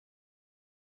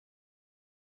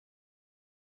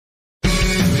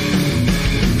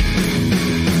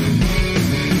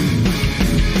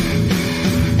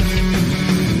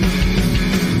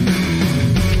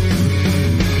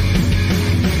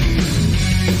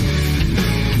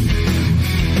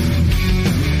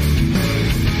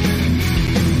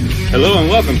Hello and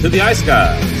welcome to the Ice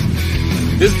Guys.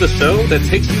 This is the show that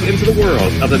takes you into the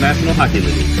world of the National Hockey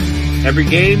League. Every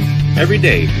game, every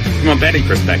day, from a betting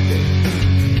perspective.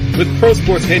 With pro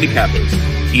sports handicappers,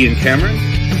 Ian Cameron,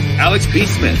 Alex B.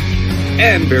 Smith,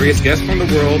 and various guests from the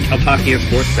world of hockey and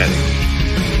sports betting.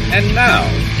 And now,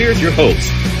 here's your host,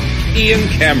 Ian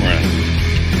Cameron.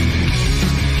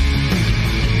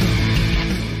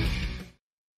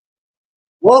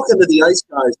 Welcome to the Ice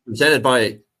Guys, presented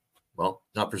by, well,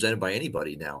 not presented by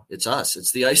anybody now. It's us.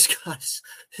 It's the Ice Guys.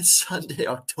 It's Sunday,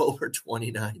 October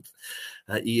 29th.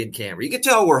 Ian Cameron. You can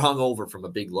tell we're hungover from a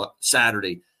big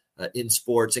Saturday in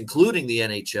sports, including the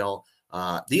NHL.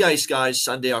 The Ice Guys,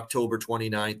 Sunday, October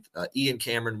 29th. Ian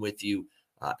Cameron with you.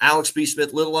 Alex B.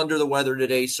 Smith, a little under the weather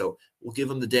today, so we'll give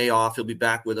him the day off. He'll be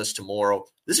back with us tomorrow.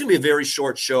 This is going to be a very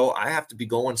short show. I have to be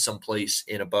going someplace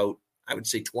in about, I would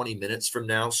say, 20 minutes from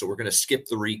now, so we're going to skip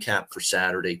the recap for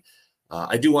Saturday.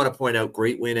 I do want to point out,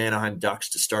 great win Anaheim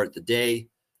Ducks to start the day.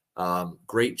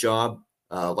 Great job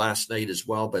last night as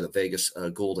well by the Vegas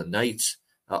Golden Knights,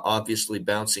 obviously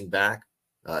bouncing back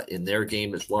in their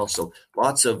game as well. So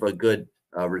lots of good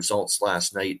results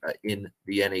last night in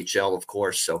the NHL, of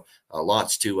course. So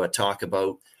lots to talk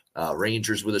about.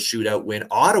 Rangers with a shootout win.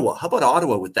 Ottawa, how about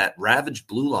Ottawa with that ravaged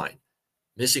blue line?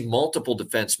 Missing multiple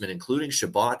defensemen, including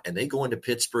Shabbat, and they go into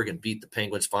Pittsburgh and beat the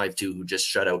Penguins 5-2, who just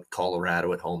shut out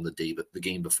Colorado at home the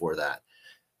game before that.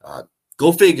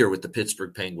 Go figure with the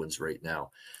Pittsburgh Penguins right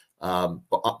now.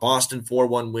 Boston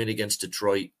 4-1 win against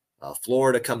Detroit.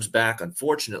 Florida comes back,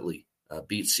 unfortunately,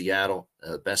 beats Seattle.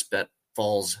 Best bet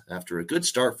falls after a good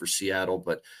start for Seattle,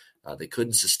 but they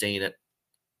couldn't sustain it.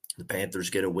 The Panthers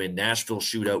get a win. Nashville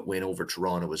shootout win over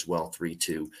Toronto as well,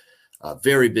 3-2.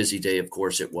 Very busy day, of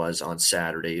course, it was on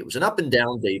Saturday. It was an up and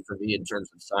down day for me in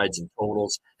terms of sides and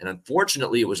totals. And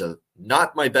unfortunately, it was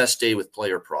not my best day with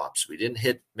player props. We didn't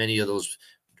hit many of those.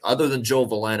 Other than Joe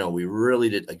Veleno, we really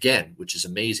did, again, which is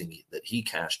amazing that he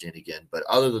cashed in again. But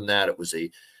other than that, it was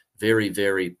a very,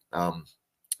 very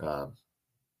it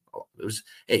was,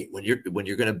 hey, when you're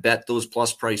going to bet those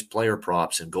plus price player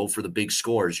props and go for the big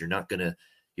scores, you're not going to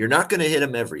hit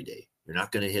them every day. You're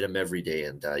not going to hit them every day.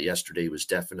 And yesterday was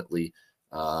definitely,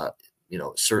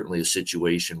 certainly a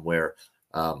situation where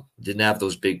didn't have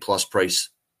those big plus price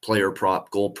player prop,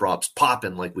 goal props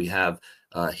popping like we have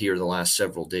here the last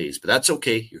several days. But that's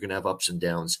okay. You're going to have ups and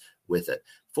downs with it.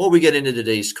 Before we get into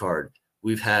today's card,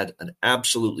 we've had an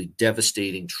absolutely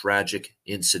devastating, tragic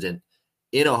incident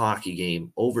in a hockey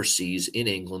game overseas in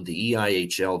England, the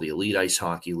EIHL, the Elite Ice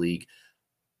Hockey League.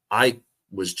 I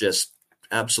was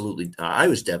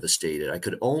devastated. I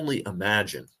could only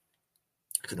imagine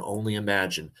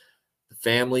the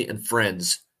family and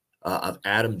friends of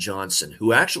Adam Johnson,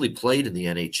 who actually played in the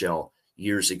NHL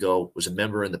years ago, was a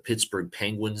member in the Pittsburgh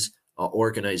Penguins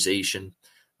organization.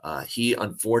 He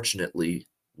unfortunately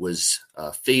was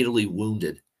fatally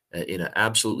wounded in an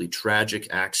absolutely tragic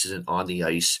accident on the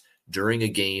ice during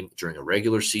a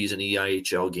regular season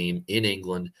EIHL game in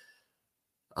England,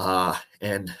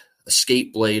 and a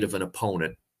skate blade of an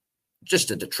opponent, just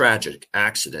a tragic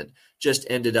accident, just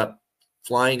ended up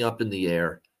flying up in the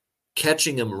air,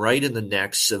 catching him right in the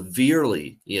neck,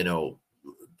 severely,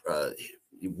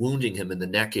 wounding him in the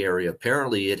neck area.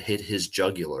 Apparently it hit his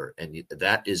jugular, and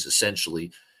that is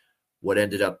essentially what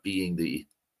ended up being the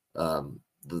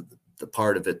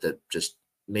part of it that just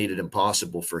made it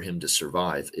impossible for him to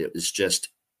survive. It was just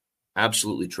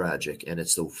absolutely tragic, and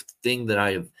it's the thing that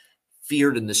I have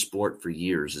feared in this sport for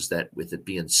years, is that with it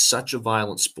being such a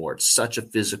violent sport, such a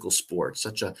physical sport,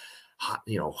 such a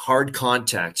hard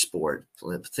contact sport,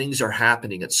 things are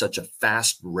happening at such a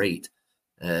fast rate,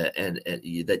 and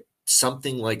that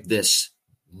something like this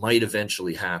might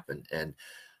eventually happen. And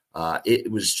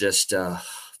it was just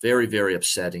very, very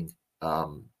upsetting,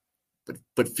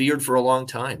 but feared for a long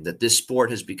time, that this sport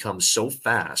has become so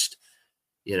fast,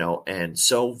 and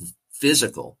so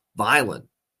physical, violent,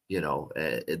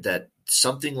 that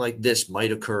something like this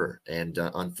might occur. And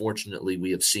unfortunately,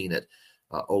 we have seen it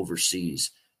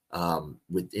overseas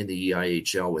within the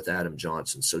EIHL with Adam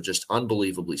Johnson. So just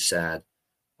unbelievably sad.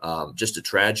 Just a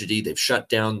tragedy. They've shut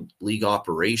down league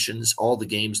operations. All the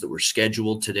games that were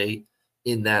scheduled today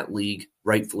in that league,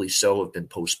 rightfully so, have been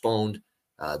postponed.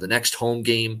 The next home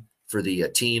game for the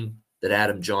team that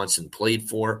Adam Johnson played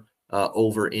for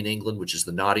over in England, which is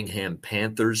the Nottingham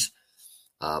Panthers,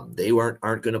 they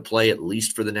aren't going to play at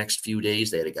least for the next few days.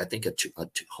 They had, I think, a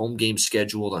home game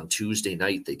scheduled on Tuesday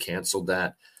night. They canceled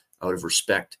that out of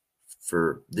respect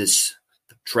for this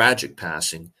tragic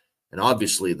passing. And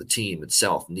obviously the team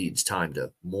itself needs time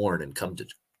to mourn and come to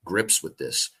grips with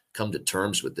this. come to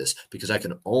terms with this, because I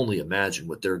can only imagine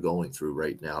what they're going through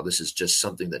right now. This is just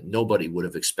something that nobody would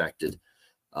have expected.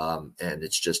 And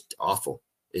it's just awful.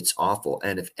 It's awful.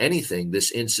 And if anything,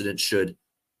 this incident should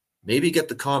maybe get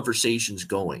the conversations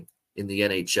going in the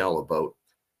NHL about,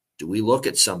 do we look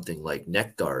at something like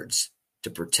neck guards to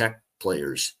protect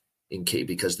players in case,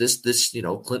 because this,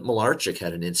 Clint Malarchuk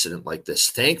had an incident like this.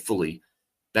 Thankfully,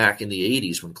 back in the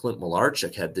 80s, when Clint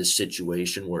Malarchuk had this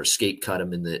situation where a skate cut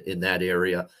him in that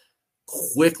area,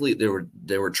 quickly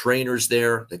there were trainers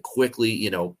there that quickly,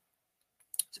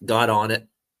 got on it,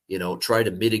 tried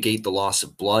to mitigate the loss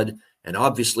of blood. And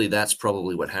obviously that's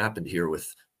probably what happened here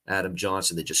with Adam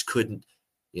Johnson. They just couldn't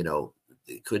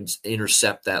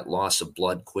intercept that loss of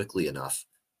blood quickly enough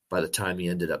by the time he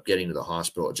ended up getting to the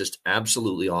hospital. Just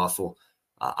absolutely awful.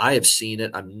 I have seen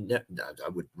it. I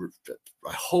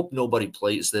hope nobody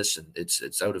plays this, and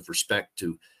it's out of respect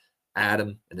to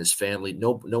Adam and his family.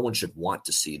 No one should want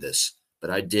to see this,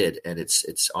 but I did, and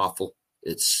it's awful.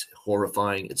 It's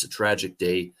horrifying. It's a tragic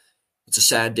day. It's a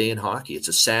sad day in hockey. It's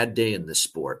a sad day in this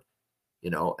sport,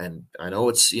 and I know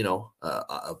it's,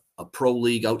 a pro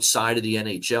league outside of the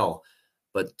NHL,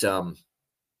 but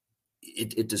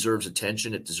it deserves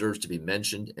attention. It deserves to be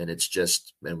mentioned. And it's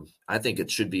just, and I think it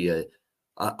should be a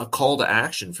call to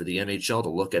action for the NHL to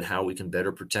look at how we can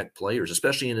better protect players,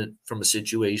 especially from a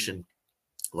situation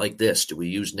like this. Do we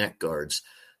use neck guards?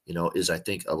 Is, I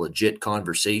think, a legit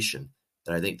conversation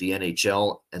that I think the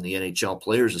NHL and the NHL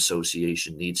Players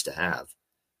Association needs to have,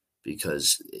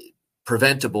 because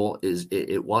preventable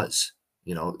it was,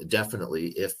 definitely,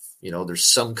 if, there's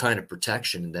some kind of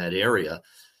protection in that area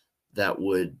that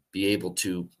would be able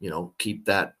to, keep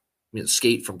that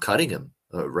skate from cutting him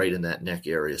right in that neck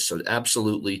area. So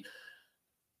absolutely,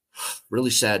 really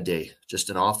sad day, just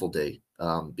an awful day,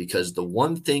 because the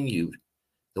one thing you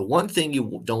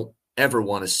don't ever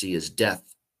want to see is death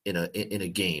in a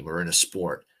game or in a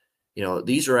sport.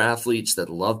 These are athletes that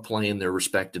love playing their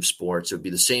respective sports. It would be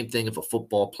the same thing if a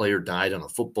football player died on a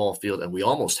football field, and we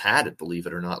almost had it, believe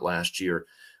it or not, last year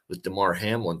with DeMar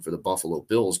Hamlin for the Buffalo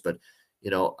Bills. But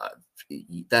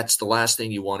that's the last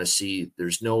thing you want to see.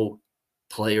 There's no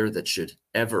player that should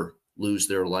ever lose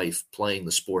their life playing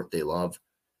the sport they love,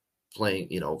 playing,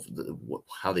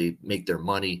 how they make their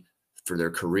money for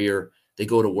their career. They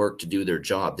go to work to do their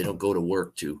job. They don't go to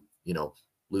work to,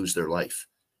 lose their life.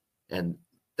 And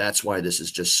that's why this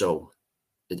is just so,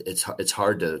 it's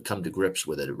hard to come to grips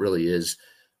with it. It really is.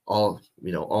 All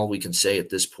we can say at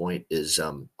this point is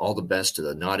all the best to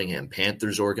the Nottingham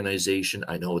Panthers organization.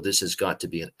 I know this has got to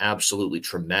be an absolutely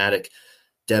traumatic,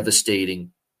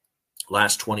 devastating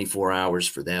last 24 hours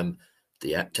for them,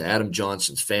 to Adam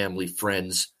Johnson's family,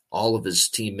 friends, all of his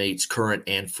teammates, current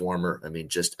and former. I mean,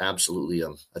 just absolutely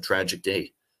a tragic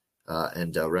day.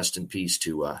 And rest in peace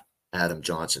to Adam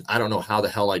Johnson. I don't know how the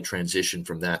hell I transitioned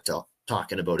from that to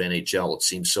talking about NHL. It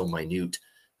seems so minute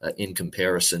in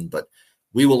comparison, but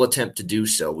we will attempt to do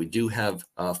so. We do have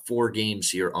 4 games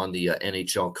here on the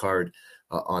NHL card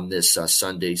on this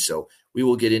Sunday, so we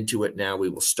will get into it now. We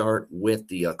will start with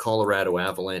the Colorado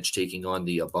Avalanche taking on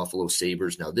the Buffalo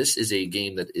Sabres. Now, this is a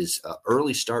game that is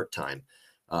early start time,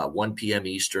 1 p.m.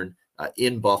 Eastern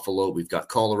in Buffalo. We've got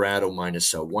Colorado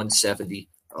minus 170.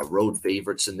 Road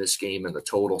favorites in this game, and the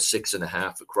total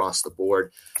 6.5 across the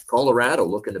board. Colorado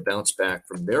looking to bounce back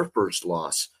from their first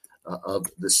loss of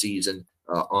the season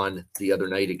on the other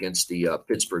night against the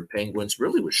Pittsburgh Penguins.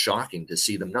 Really was shocking to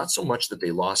see them. Not so much that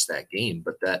they lost that game,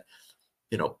 but that,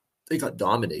 they got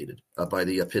dominated by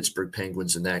the Pittsburgh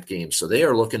Penguins in that game. So they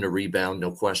are looking to rebound,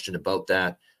 no question about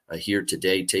that, here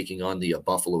today, taking on the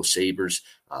Buffalo Sabres.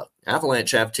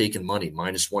 Avalanche have taken money,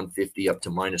 minus 150 up to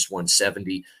minus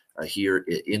 170. Here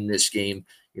in this game.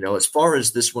 As far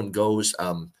as this one goes,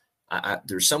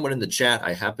 there's someone in the chat,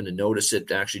 I happened to notice it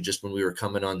actually just when we were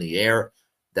coming on the air,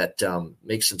 that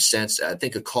makes some sense. I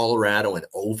think a Colorado and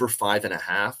over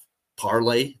 5.5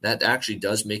 parlay, that actually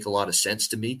does make a lot of sense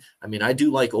to me. I mean, I do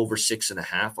like over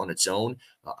 6.5 on its own.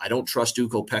 I don't trust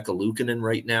Ukko-Pekka Luukkonen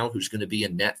right now, who's going to be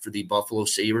in net for the Buffalo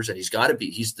Sabres, and he's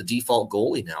the default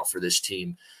goalie now for this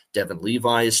team. Devin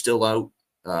Levi is still out.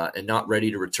 And not ready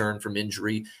to return from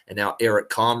injury. And now Eric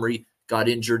Comrie got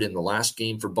injured in the last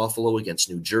game for Buffalo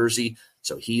against New Jersey.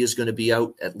 So he is going to be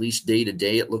out at least day to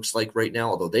day, it looks like right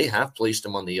now, although they have placed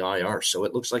him on the IR. So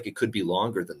it looks like it could be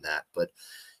longer than that. But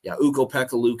yeah,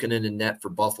 Ukko-Pekka Luukkonen in net for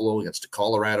Buffalo against a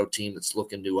Colorado team that's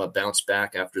looking to bounce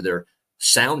back after their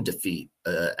sound defeat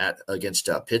against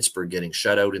Pittsburgh, getting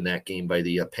shut out in that game by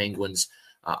the Penguins.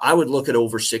 I would look at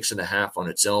over 6.5 on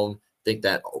its own. Think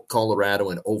that Colorado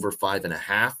and over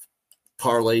 5.5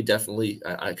 parlay, definitely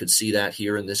I could see that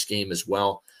here in this game as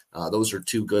well. Those are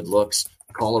 2 good looks.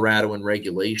 Colorado in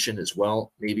regulation as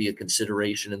well, maybe a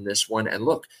consideration in this one. And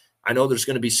look, I know there's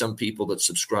going to be some people that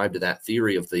subscribe to that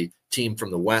theory of the team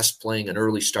from the West playing an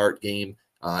early start game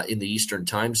in the Eastern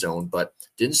time zone, but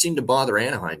didn't seem to bother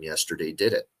Anaheim yesterday,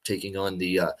 did it? Taking on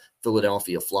the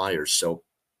Philadelphia Flyers. So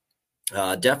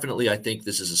definitely, I think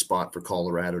this is a spot for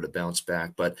Colorado to bounce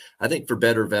back. But I think for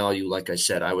better value, like I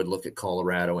said, I would look at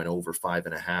Colorado and over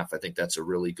 5.5. I think that's a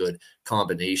really good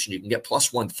combination. You can get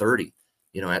plus 130,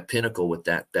 at Pinnacle with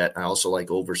that bet. I also like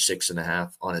over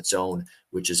 6.5 on its own,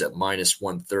 which is at minus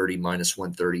 130, minus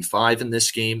 135 in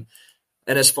this game.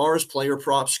 And as far as player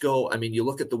props go, I mean, you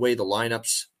look at the way the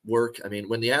lineups work. I mean,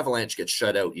 when the Avalanche gets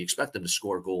shut out, you expect them to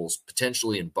score goals,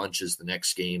 potentially in bunches the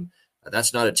next game.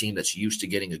 That's not a team that's used to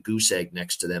getting a goose egg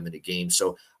next to them in a game.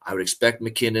 So I would expect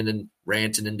McKinnon and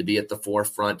Rantanen to be at the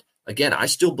forefront. Again, I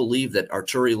still believe that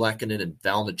Arturi Lehkonen and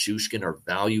Val Nichushkin are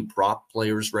value prop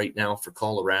players right now for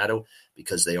Colorado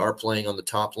because they are playing on the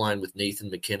top line with Nathan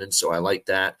McKinnon. So I like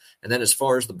that. And then as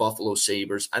far as the Buffalo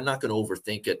Sabres, I'm not going to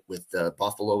overthink it with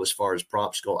Buffalo as far as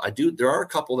props go. There are a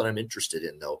couple that I'm interested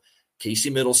in, though.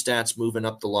 Casey Middlestat's moving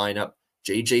up the lineup.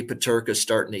 J.J. Peterka's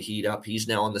starting to heat up. He's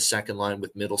now on the second line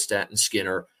with Middlestat and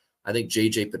Skinner. I think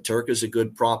J.J. Peterka's a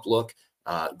good prop look.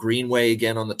 Greenway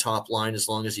again on the top line as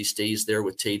long as he stays there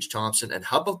with Tage Thompson. And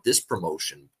how about this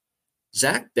promotion?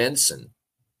 Zach Benson,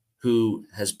 who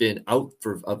has been out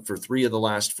for 3 of the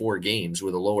last 4 games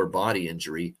with a lower body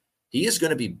injury, he is going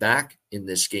to be back in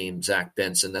this game, Zach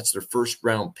Benson. That's their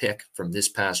first-round pick from this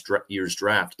past year's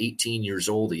draft. 18 years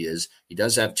old he is. He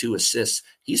does have 2 assists.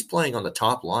 He's playing on the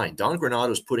top line. Don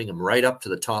Granato's putting him right up to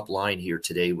the top line here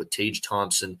today with Tage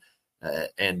Thompson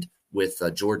and with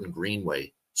Jordan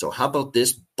Greenway. So how about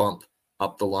this bump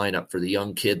up the lineup for the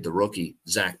young kid, the rookie,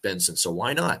 Zach Benson? So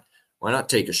why not? Why not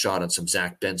take a shot on some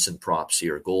Zach Benson props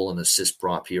here, goal and assist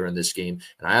prop here in this game?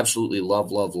 And I absolutely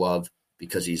love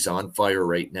because he's on fire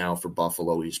right now for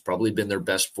Buffalo. He's probably been their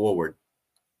best forward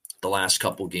the last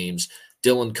couple games.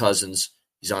 Dylan Cousins,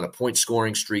 he's on a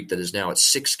point-scoring streak that is now at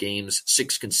 6 games,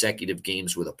 6 consecutive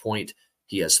games with a point.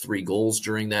 He has 3 goals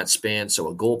during that span, so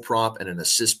a goal prop and an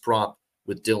assist prop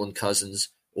with Dylan Cousins,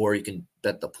 or you can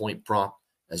bet the point prop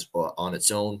as on its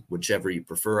own, whichever you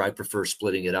prefer. I prefer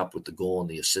splitting it up with the goal and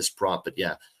the assist prop, but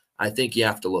yeah, I think you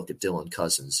have to look at Dylan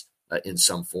Cousins in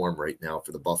some form right now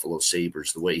for the Buffalo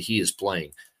Sabres, the way he is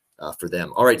playing for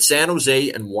them. All right, San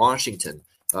Jose and Washington.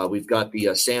 We've got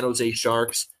the San Jose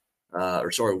Sharks,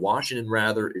 Washington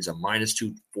rather, is a minus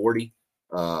 240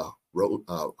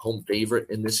 home favorite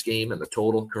in this game, and the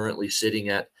total currently sitting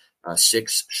at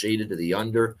 6, shaded to the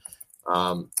under.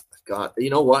 You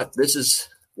know what?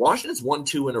 Washington's won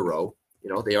 2 in a row.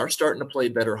 They are starting to play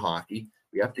better hockey.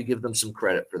 We have to give them some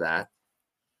credit for that.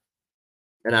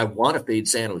 And I want to fade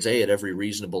San Jose at every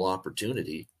reasonable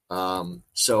opportunity.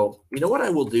 So you know what I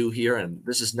will do here, and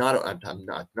this is not, I'm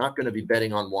not going to be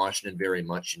betting on Washington very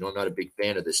much. I'm not a big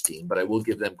fan of this team, but I will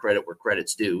give them credit where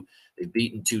credit's due. They've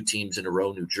beaten 2 teams in a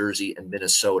row, New Jersey and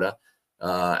Minnesota,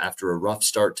 after a rough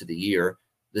start to the year.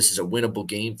 This is a winnable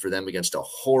game for them against a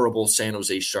horrible San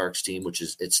Jose Sharks team,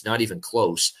 it's not even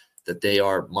close that they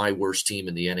are my worst team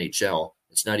in the NHL.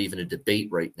 It's not even a debate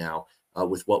right now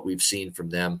with what we've seen from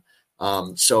them.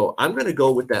 So I'm going to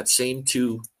go with the same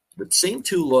two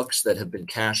looks that have been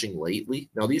cashing lately.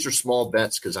 Now these are small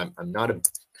bets because I'm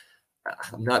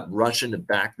not rushing to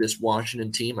back this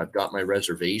Washington team. I've got my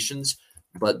reservations,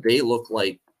 but they look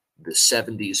like the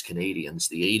 70s Canadians,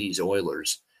 the 80s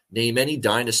Oilers. Name any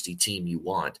dynasty team you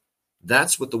want.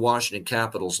 That's what the Washington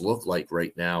Capitals look like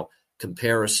right now,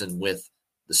 comparison with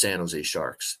the San Jose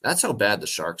Sharks. That's how bad the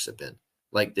Sharks have been.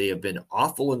 Like, they have been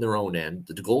awful in their own end.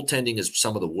 The goaltending is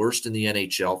some of the worst in the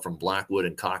NHL from Blackwood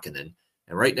and Kakkonen.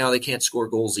 And right now they can't score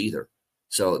goals either.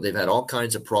 So they've had all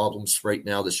kinds of problems right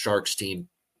now, the Sharks team.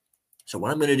 So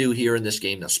what I'm going to do here in this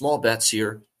game, now small bets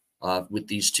here with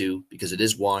these two because it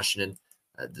is Washington.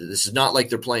 This is not like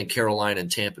they're playing Carolina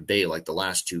and Tampa Bay like the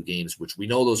last 2 games, which we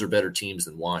know those are better teams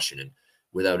than Washington,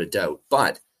 without a doubt.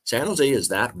 But San Jose is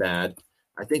that bad.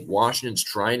 I think Washington's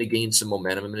trying to gain some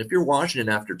momentum. And if you're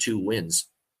Washington after 2 wins,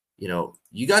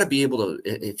 you got to be able to,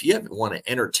 if you want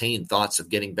to entertain thoughts of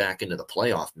getting back into the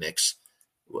playoff mix,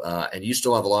 and you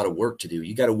still have a lot of work to do,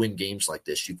 you got to win games like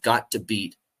this. You've got to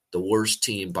beat the worst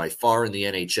team by far in the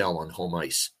NHL on home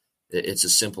ice. It's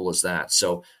as simple as that.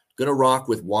 So going to rock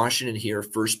with Washington here,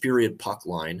 first period puck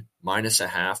line,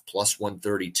 -0.5, plus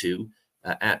 132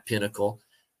 at Pinnacle.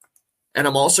 And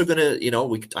I'm also going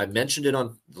to, I mentioned it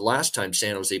on the last time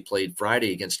San Jose played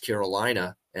Friday against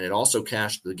Carolina, and it also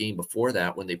cashed the game before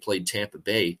that when they played Tampa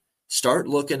Bay. Start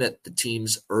looking at the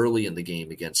teams early in the game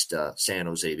against San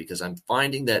Jose, because I'm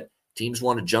finding that Teams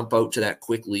want to jump out to that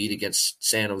quick lead against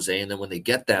San Jose, and then when they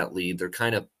get that lead, they're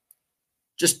kind of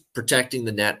just protecting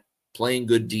the net, playing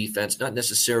good defense, not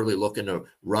necessarily looking to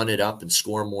run it up and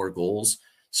score more goals.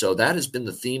 So that has been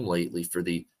the theme lately for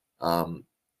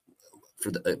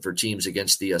teams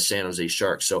against the San Jose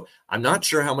Sharks. So I'm not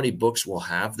sure how many books will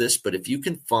have this, but if you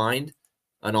can find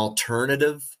an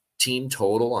alternative team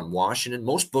total on Washington,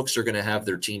 most books are going to have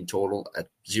their team total at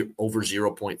over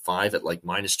 0.5 at like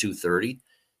minus 230.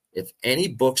 If any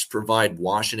books provide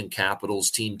Washington Capitals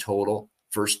team total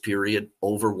first period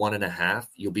over 1.5,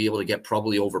 you'll be able to get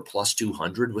probably over plus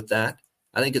 200 with that.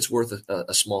 I think it's worth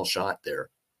a small shot there,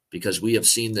 because we have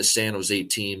seen this San Jose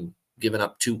team giving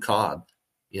up 2 Cobb,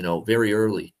 very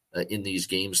early in these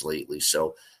games lately.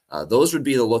 So those would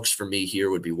be the looks for me here,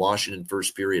 would be Washington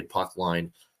first period puck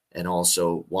line, and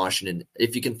also Washington,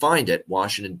 if you can find it,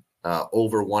 Washington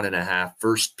over 1.5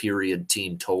 first period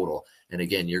team total. And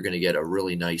again, you're going to get a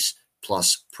really nice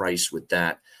plus price with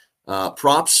that.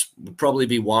 Props would probably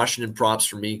be Washington props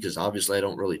for me, because obviously I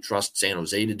don't really trust San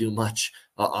Jose to do much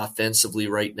offensively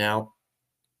right now.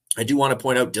 I do want to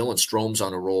point out Dylan Strome's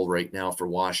on a roll right now for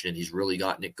Washington. He's really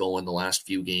gotten it going the last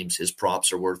few games. His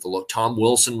props are worth a look. Tom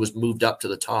Wilson was moved up to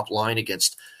the top line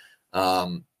against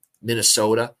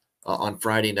Minnesota on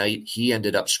Friday night. He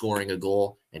ended up scoring a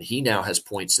goal, and he now has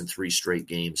points in 3 straight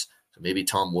games. So maybe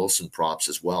Tom Wilson props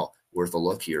as well, worth a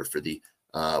look here for the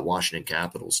Washington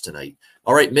Capitals tonight.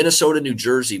 All right, Minnesota, New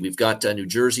Jersey. We've got New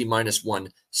Jersey minus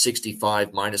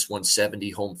 165, minus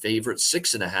 170 home favorite,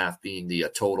 6.5 being the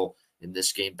total in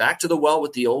this game. Back to the well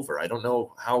with the over. I don't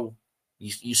know how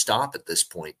you stop at this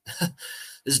point.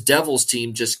 This Devils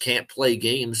team just can't play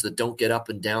games that don't get up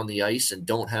and down the ice and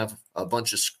don't have a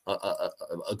bunch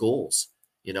of goals.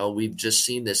 We've just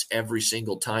seen this every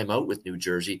single time out with New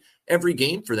Jersey. Every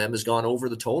game for them has gone over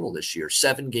the total this year.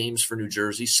 7 games for New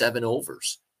Jersey, 7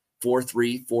 overs.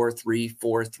 4-3, 4-3,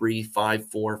 4-3,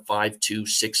 5-4, 5-2,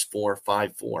 6-4,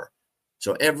 5-4.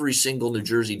 So every single New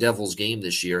Jersey Devils game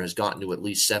this year has gotten to at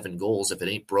least 7 goals. If it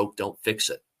ain't broke, don't fix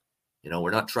it.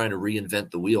 We're not trying to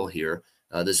reinvent the wheel here.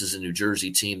 This is a New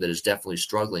Jersey team that is definitely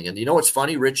struggling. And what's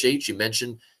funny, Rich H., you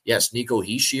mentioned, yes, Nico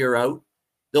Hischier out.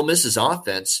 They'll miss his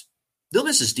offense. They'll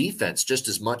miss his defense just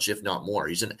as much, if not more.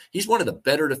 He's one of the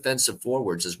better defensive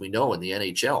forwards, as we know, in the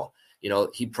NHL.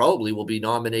 He probably will be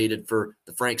nominated for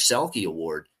the Frank Selke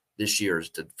Award this year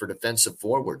for defensive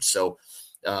forwards. So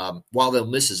while they'll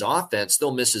miss his offense,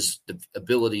 they'll miss his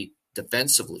ability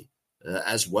defensively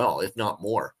as well, if not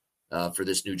more, for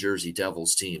this New Jersey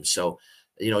Devils team. So,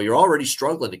 you're already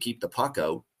struggling to keep the puck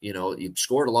out. You've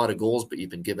scored a lot of goals, but you've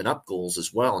been giving up goals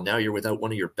as well. And now you're without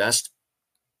one of your best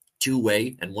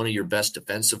two-way and one of your best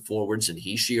defensive forwards in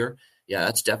Hischier. Yeah,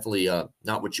 that's definitely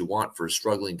not what you want for a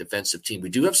struggling defensive team. We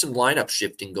do have some lineup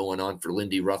shifting going on for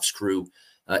Lindy Ruff's crew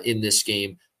in this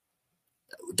game.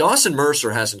 Dawson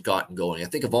Mercer hasn't gotten going. I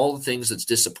think of all the things that's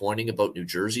disappointing about New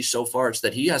Jersey so far, it's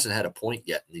that he hasn't had a point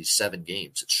yet in these 7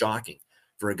 games. It's shocking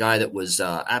for a guy that was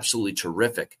absolutely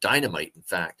terrific, dynamite, in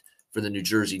fact, for the New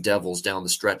Jersey Devils down the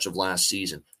stretch of last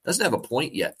season. Doesn't have a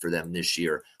point yet for them this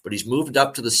year, but he's moved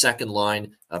up to the second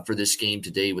line for this game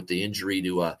today with the injury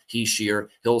to Hischier.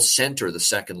 He'll center the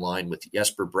second line with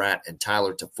Jesper Bratt and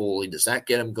Tyler Toffoli. Does that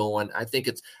get him going? I think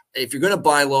if you're going to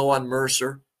buy low on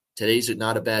Mercer, today's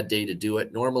not a bad day to do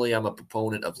it. Normally, I'm a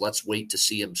proponent of let's wait to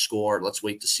see him score. Let's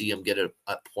wait to see him get a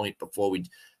point before we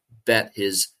bet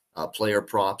his player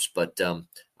props. But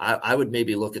I would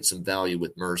maybe look at some value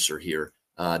with Mercer here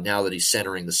now that he's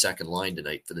centering the second line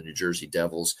tonight for the New Jersey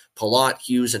Devils. Palat,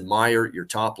 Hughes, and Meyer, your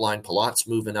top line. Palat's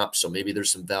moving up, so maybe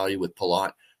there's some value with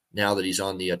Palat now that he's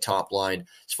on the top line.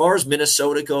 As far as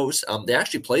Minnesota goes, they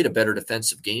actually played a better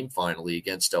defensive game finally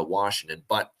against Washington,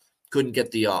 but couldn't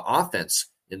get the offense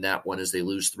in that one as they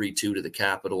lose 3-2 to the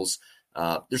Capitals.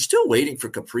 They're still waiting for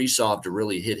Kaprizov to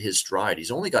really hit his stride.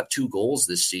 He's only got 2 goals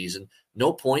this season,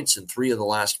 no points in 3 of the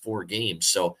last 4 games.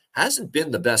 So hasn't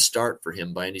been the best start for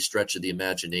him by any stretch of the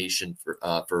imagination for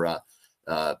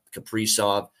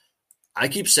Kaprizov. I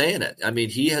keep saying it. I mean,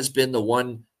 he has been the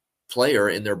one player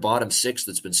in their bottom 6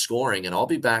 that's been scoring, and I'll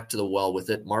be back to the well with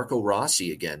it. Marco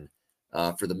Rossi again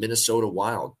for the Minnesota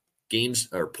Wild. Games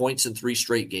or points in 3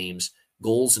 straight games,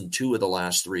 goals in 2 of the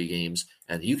last 3 games.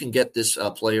 And you can get this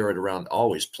player at around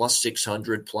always plus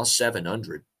 600, plus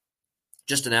 700.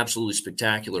 Just an absolutely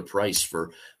spectacular price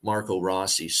for Marco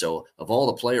Rossi. So of all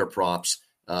the player props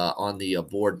on the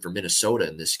board for Minnesota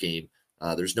in this game,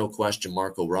 there's no question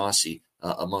Marco Rossi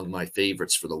among my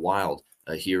favorites for the Wild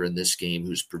here in this game,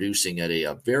 who's producing at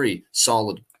a very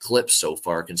solid clip so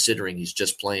far, considering he's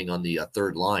just playing on the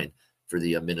third line for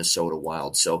the Minnesota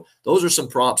Wild. So those are some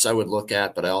props I would look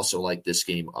at, but I also like this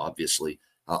game, obviously,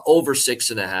 Over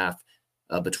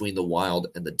 6.5 between the Wild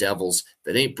and the Devils.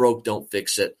 If it ain't broke, don't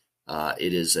fix it.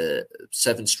 It is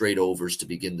 7 straight overs to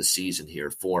begin the season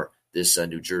here for this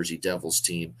New Jersey Devils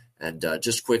team. And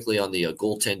just quickly on the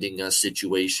goaltending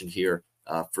situation here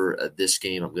for this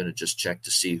game, I'm going to just check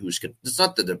to see who's going to. It's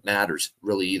not that it matters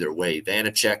really either way.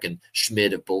 Vanacek and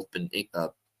Schmidt have both been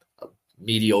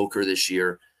mediocre this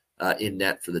year in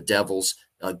net for the Devils.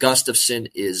 Philip Gustafsson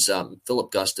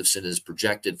is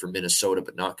projected for Minnesota,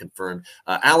 but not confirmed.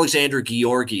 Alexander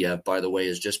Georgiev, by the way,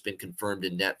 has just been confirmed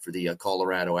in net for the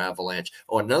Colorado Avalanche.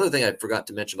 Oh, another thing I forgot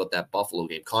to mention about that Buffalo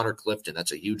game, Connor Clifton,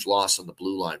 that's a huge loss on the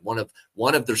blue line.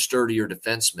 One of their sturdier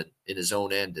defensemen in his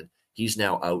own end, and he's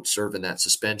now out serving that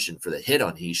suspension for the hit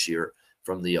on Hischier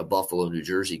from the Buffalo, New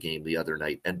Jersey game the other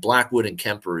night. And Blackwood and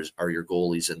Kemper are your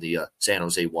goalies in the San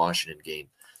Jose, Washington game.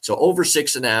 So over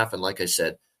 6.5, and like I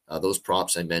said, those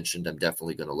props I mentioned, I'm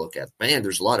definitely going to look at. Man,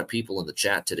 there's a lot of people in the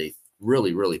chat today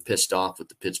really, really pissed off with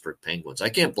the Pittsburgh Penguins. I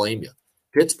can't blame you.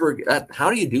 Pittsburgh, how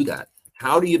do you do that?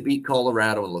 How do you beat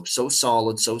Colorado and look so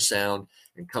solid, so sound,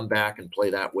 and come back and play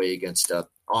that way against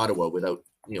Ottawa without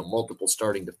multiple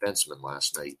starting defensemen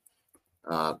last night?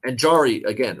 And Jari,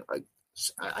 again,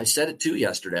 I said it too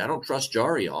yesterday. I don't trust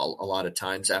Jari a lot of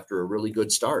times after a really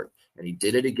good start. And he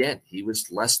did it again. He was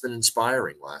less than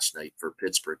inspiring last night for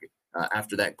Pittsburgh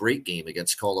after that great game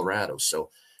against Colorado. So,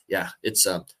 yeah, it's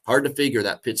hard to figure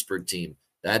that Pittsburgh team.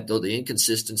 The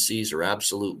inconsistencies are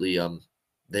absolutely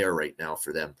there right now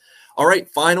for them. All right,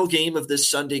 final game of this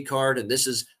Sunday card, and this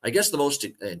is, I guess, the most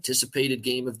anticipated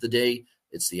game of the day.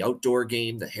 It's the outdoor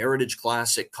game, the Heritage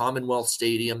Classic, Commonwealth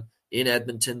Stadium in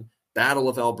Edmonton, Battle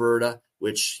of Alberta,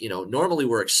 which, normally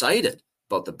we're excited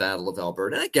about the Battle of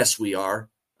Alberta, and I guess we are.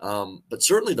 But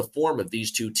certainly the form of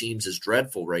these two teams is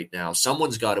dreadful right now.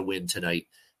 Someone's got to win tonight.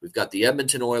 We've got the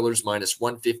Edmonton Oilers minus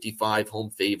 155 home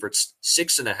favorites,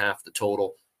 6.5 the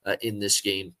total in this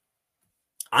game.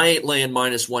 I ain't laying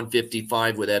minus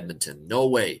 155 with Edmonton. No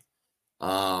way.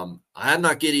 I'm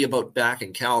not giddy about back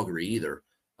in Calgary either.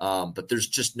 But there's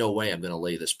just no way I'm going to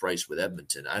lay this price with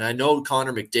Edmonton. And I know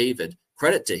Connor McDavid,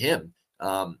 credit to him.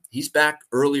 He's back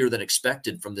earlier than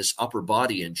expected from this upper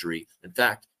body injury. In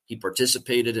fact, he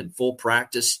participated in full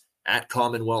practice at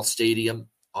Commonwealth Stadium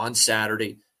on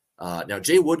Saturday. Now,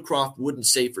 Jay Woodcroft wouldn't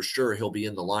say for sure he'll be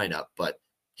in the lineup, but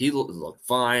he looked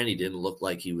fine. He didn't look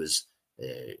like he was,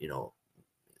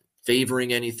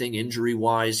 favoring anything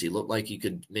injury-wise. He looked like he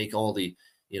could make all the,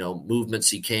 movements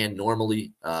he can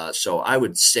normally. So I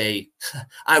would say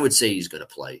he's going to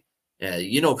play.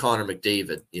 Connor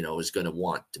McDavid, is going to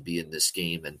want to be in this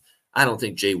game, and I don't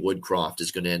think Jay Woodcroft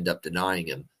is going to end up denying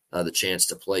him the chance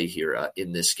to play here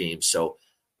in this game. So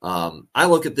I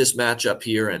look at this matchup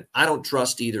here, and I don't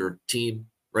trust either team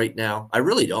right now. I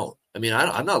really don't. I mean,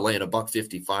 I'm not laying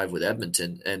 $155 with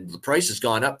Edmonton, and the price has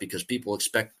gone up because people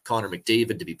expect Connor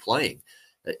McDavid to be playing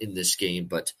in this game,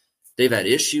 but they've had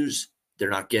issues. They're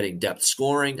not getting depth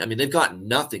scoring. I mean, they've gotten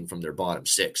nothing from their bottom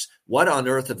six. What on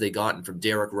earth have they gotten from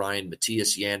Derek Ryan,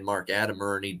 Matthias Janmark, Adam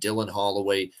Ernie, Dylan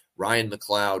Holloway, Ryan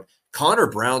McLeod? Connor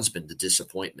Brown's been the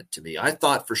disappointment to me. I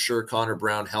thought for sure Connor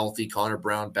Brown healthy, Connor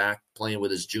Brown back playing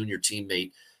with his junior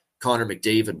teammate, Connor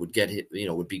McDavid would get hit,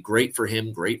 would be great for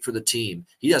him, great for the team.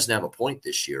 He doesn't have a point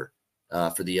this year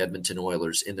for the Edmonton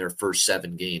Oilers in their first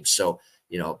 7 games. So,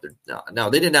 now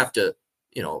they didn't have to,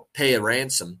 pay a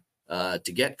ransom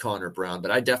to get Connor Brown,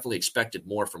 but I definitely expected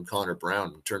more from Connor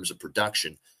Brown in terms of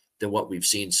production than what we've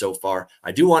seen so far.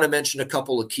 I do want to mention a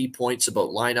couple of key points about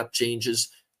lineup changes.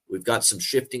 We've got some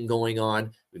shifting going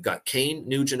on. We've got Kane,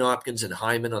 Nugent Hopkins, and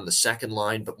Hyman on the second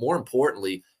line. But more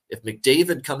importantly, if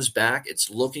McDavid comes back, it's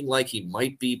looking like he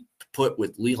might be put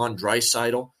with Leon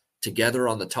Draisaitl together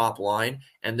on the top line.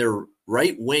 And their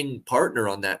right wing partner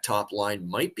on that top line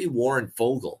might be Warren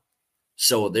Foegele.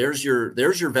 So there's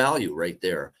your value right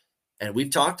there. And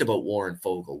we've talked about Warren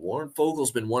Foegele. Warren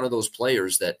Fogel's been one of those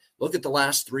players that, look at the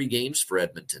last 3 games for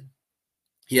Edmonton.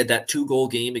 He had that 2-goal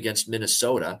game against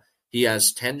Minnesota. He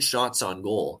has 10 shots on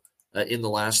goal in the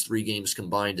last 3 games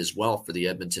combined as well for the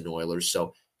Edmonton Oilers.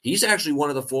 So he's actually one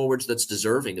of the forwards that's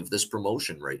deserving of this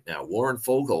promotion right now. Warren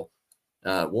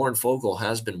Foegele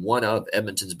has been one of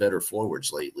Edmonton's better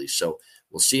forwards lately. So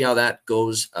we'll see how that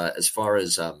goes as far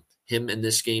as him in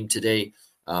this game today.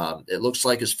 It looks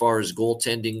like as far as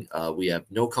goaltending, we have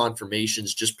no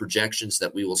confirmations, just projections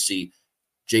that we will see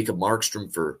Jacob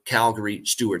Markstrom for Calgary,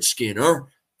 Stuart Skinner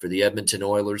for the Edmonton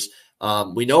Oilers.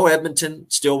 We know Edmonton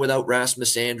still without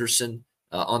Rasmus Andersson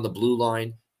on the blue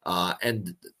line,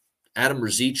 and Adam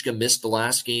Ruzicka missed the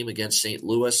last game against St.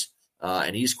 Louis,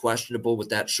 and he's questionable with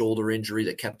that shoulder injury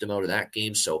that kept him out of that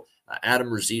game. So Adam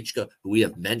Ruzicka, who we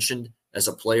have mentioned as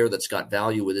a player that's got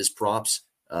value with his props,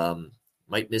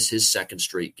 Might miss his second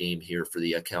straight game here for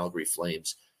the Calgary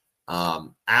Flames.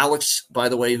 Alex, by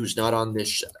the way, who's not on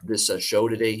this show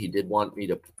today, he did want me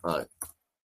to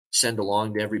send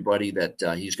along to everybody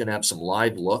that he's going to have some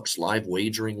live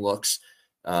wagering looks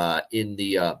in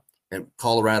the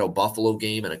Colorado Buffalo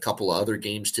game and a couple of other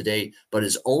games today. But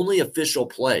his only official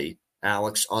play,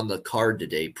 Alex, on the card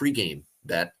today, pregame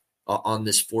bet on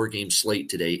this 4-game slate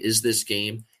today is this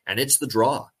game, and it's the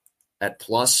draw at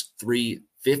plus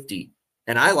 350.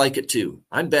 And I like it too.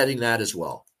 I'm betting that as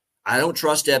well. I don't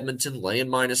trust Edmonton laying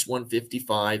minus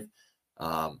 155.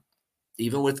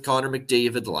 Even with Connor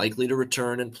McDavid likely to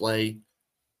return and play,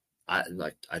 I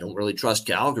don't really trust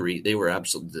Calgary. They were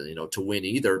absolutely, to win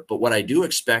either. But what I do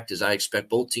expect is I expect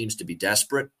both teams to be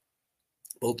desperate,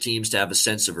 both teams to have a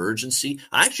sense of urgency.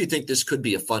 I actually think this could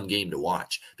be a fun game to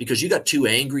watch because you got two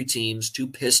angry teams, two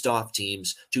pissed off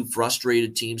teams, two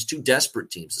frustrated teams, two desperate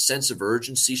teams. The sense of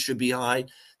urgency should be high.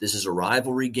 This is a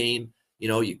rivalry game.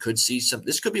 You could see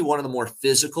this could be one of the more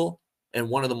physical and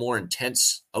one of the more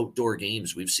intense outdoor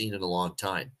games we've seen in a long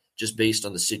time, just based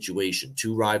on the situation.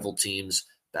 Two rival teams,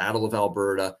 Battle of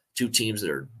Alberta, two teams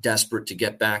that are desperate to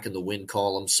get back in the win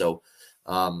column. So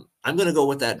I'm going to go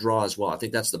with that draw as well. I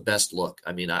think that's the best look.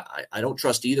 I mean, I don't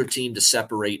trust either team to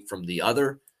separate from the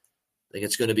other. I think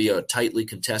it's going to be a tightly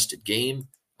contested game.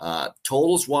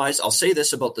 Totals-wise, I'll say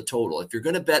this about the total. If you're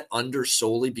going to bet under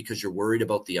solely because you're worried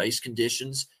about the ice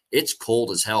conditions, it's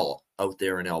cold as hell out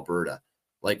there in Alberta,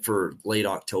 like for late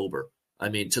October. I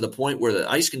mean, to the point where the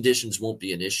ice conditions won't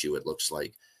be an issue, it looks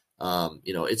like.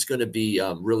 It's going to be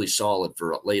really solid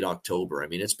for late October. I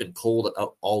mean, it's been cold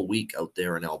all week out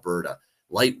there in Alberta.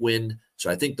 Light wind, so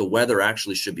I think the weather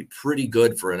actually should be pretty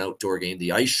good for an outdoor game.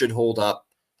 The ice should hold up.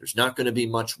 There's not going to be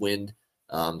much wind.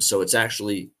 So it's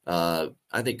actually, I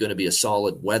think, going to be a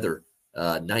solid weather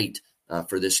night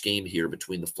for this game here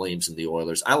between the Flames and the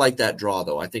Oilers. I like that draw,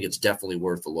 though. I think it's definitely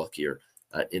worth a look here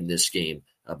in this game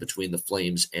between the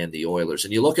Flames and the Oilers.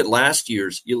 And you look at last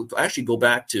year's, you actually go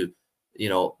back to,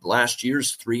 last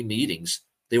year's 3 meetings.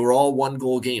 They were all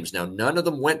 1-goal games. Now, none of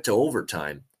them went to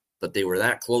overtime, but they were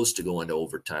that close to going to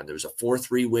overtime. There was a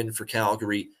 4-3 win for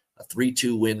Calgary, a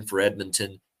 3-2 win for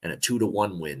Edmonton, and a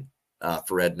 2-1 win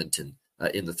for Edmonton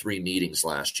in the 3 meetings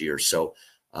last year. So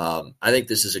I think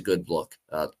this is a good look.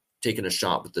 Taking a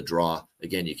shot with the draw.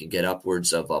 Again, you can get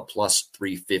upwards of plus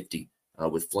 350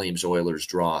 with Flames Oilers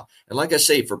draw. And like I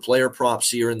say, for player props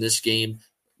here in this game,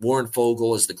 Warren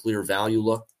Foegele is the clear value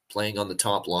look, playing on the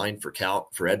top line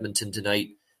for Edmonton tonight.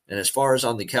 And as far as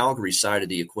on the Calgary side of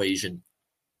the equation,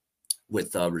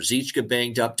 with Ruzicka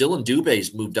banged up, Dylan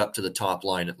Dubé's moved up to the top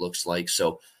line, it looks like.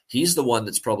 So he's the one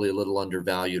that's probably a little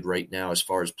undervalued right now as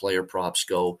far as player props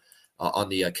go on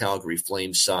the Calgary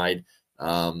Flames side.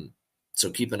 So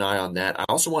keep an eye on that. I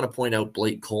also want to point out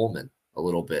Blake Coleman a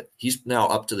little bit. He's now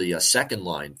up to the second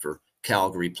line for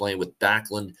Calgary, playing with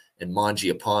Backlund and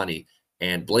Mangiapane.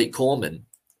 And Blake Coleman,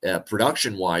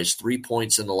 production-wise, 3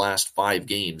 points in the last 5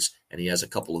 games, and he has a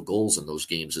couple of goals in those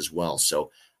games as well. So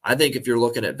I think if you're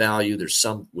looking at value, there's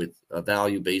some with a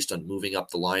value based on moving up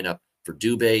the lineup for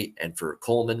Dubé and for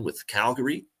Coleman with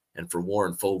Calgary and for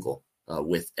Warren Foegele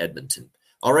with Edmonton.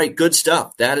 All right, good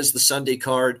stuff. That is the Sunday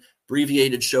card.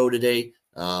 Abbreviated show today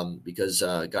because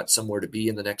I got somewhere to be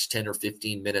in the next 10 or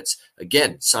 15 minutes.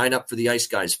 Again, sign up for the Ice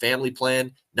Guys family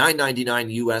plan,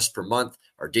 $9.99 US per month,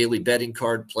 our daily betting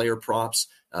card, player props,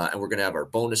 and we're going to have our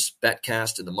bonus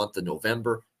betcast in the month of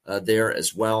November there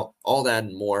as well. All that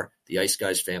and more, the Ice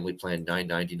Guys family plan,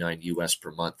 $9.99 US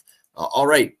per month. All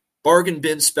right, bargain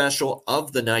bin special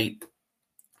of the night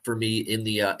for me in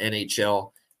the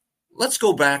NHL. Let's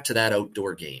go back to that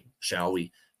outdoor game, shall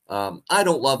we? I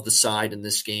don't love the side in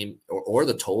this game, or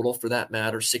the total for that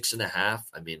matter, 6.5.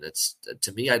 I mean, it's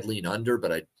to me, I'd lean under,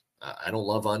 but I don't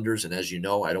love unders, and as you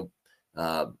know, I don't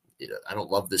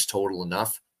love this total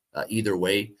enough either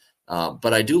way.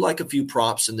 But I do like a few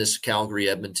props in this Calgary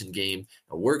Edmonton game.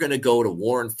 We're going to go to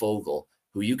Warren Foegele,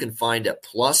 who you can find at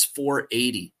plus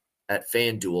 480 at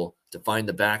FanDuel to find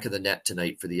the back of the net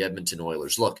tonight for the Edmonton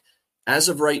Oilers. Look, as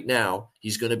of right now,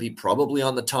 he's going to be probably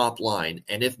on the top line.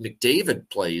 And if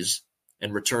McDavid plays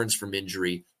and returns from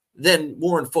injury, then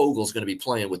Warren Foegele is going to be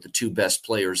playing with the 2 best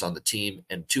players on the team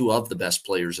and 2 of the best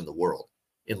players in the world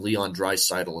in Leon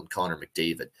Draisaitl and Connor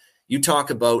McDavid. You talk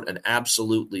about an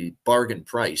absolutely bargain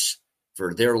price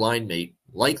for their likely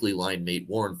line mate,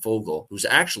 Warren Foegele, who's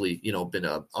actually, been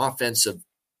an offensive.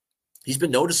 He's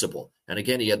been noticeable. And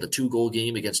again, he had the 2-goal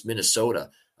game against Minnesota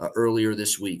earlier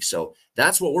this week. So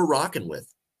that's what we're rocking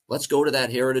with. Let's go to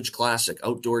that Heritage Classic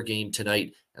outdoor game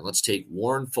tonight, and let's take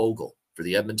Warren Foegele for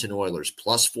the Edmonton Oilers,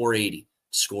 plus 480 to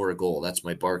score a goal. That's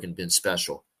my bargain bin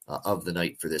special of the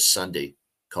night for this Sunday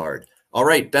card. All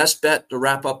right, best bet to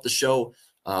wrap up the show.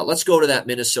 Let's go to that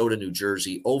Minnesota, New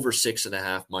Jersey, over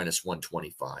 6.5 minus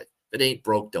 125. If it ain't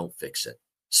broke, don't fix it.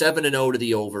 7-0 to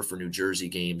the over for New Jersey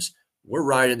games. We're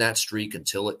riding that streak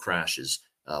until it crashes.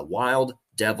 Wild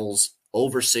Devils,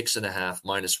 over 6.5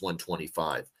 minus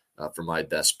 125 for my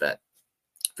best bet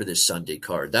for this Sunday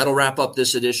card. That'll wrap up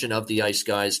this edition of the Ice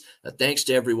Guys. Thanks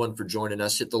to everyone for joining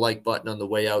us. Hit the like button on the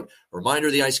way out.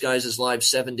 Reminder, the Ice Guys is live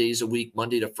 7 days a week,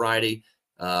 Monday to Friday,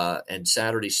 and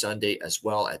Saturday, Sunday as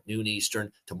well at noon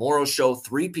Eastern. Tomorrow's show,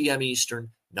 3 p.m. Eastern,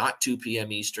 not 2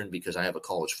 p.m. Eastern, because I have a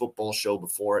college football show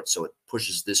before it, so it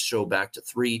pushes this show back to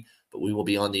 3, but we will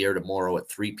be on the air tomorrow at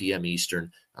 3 p.m.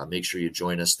 Eastern. Make sure you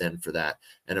join us then for that.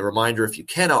 And a reminder, if you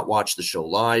cannot watch the show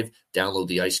live, download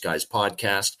the Ice Guys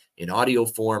podcast in audio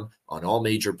form on all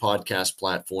major podcast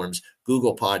platforms,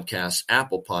 Google Podcasts,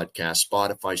 Apple Podcasts,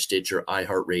 Spotify, Stitcher,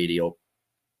 iHeartRadio,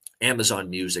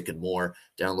 Amazon Music, and more.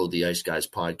 Download the Ice Guys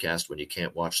podcast when you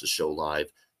can't watch the show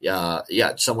live. Yeah,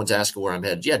 someone's asking where I'm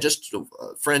headed. Yeah, just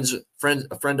a friend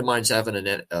of mine's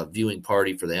having a viewing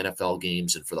party for the NFL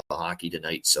games and for the hockey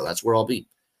tonight, so that's where I'll be.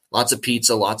 Lots of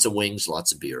pizza, lots of wings,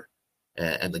 lots of beer,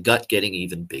 and the gut getting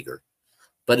even bigger.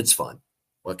 But it's fun.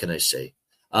 What can I say?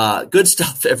 Good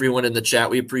stuff, everyone in the chat.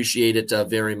 We appreciate it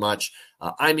very much.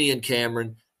 I'm Ian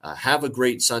Cameron. Have a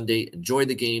great Sunday. Enjoy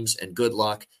the games, and good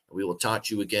luck. We will talk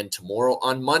to you again tomorrow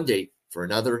on Monday for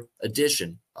another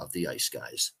edition of the Ice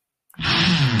Guys.